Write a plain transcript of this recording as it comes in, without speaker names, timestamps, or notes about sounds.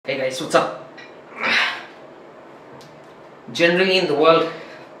Guys, what's up? Generally in the world,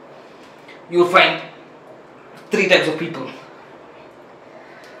 you'll find three types of people.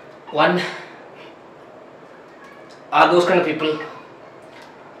 One are those kind of people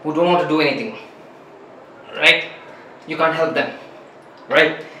who don't want to do anything, right? You can't help them,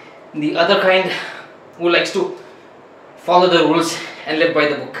 right? The other kind who likes to follow the rules and live by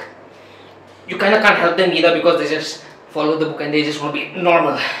the book. You kind of can't help them either because they just follow the book and they just want to be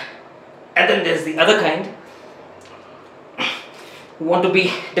normal. And then there's the other kind who want to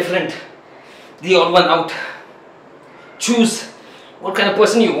be different, the odd one out. Choose what kind of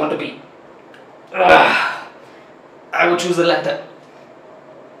person you want to be. I would choose the latter.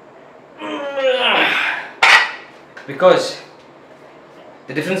 Because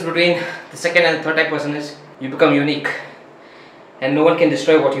the difference between the second and third type person is you become unique and no one can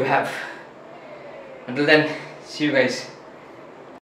destroy what you have. Until then, see you guys.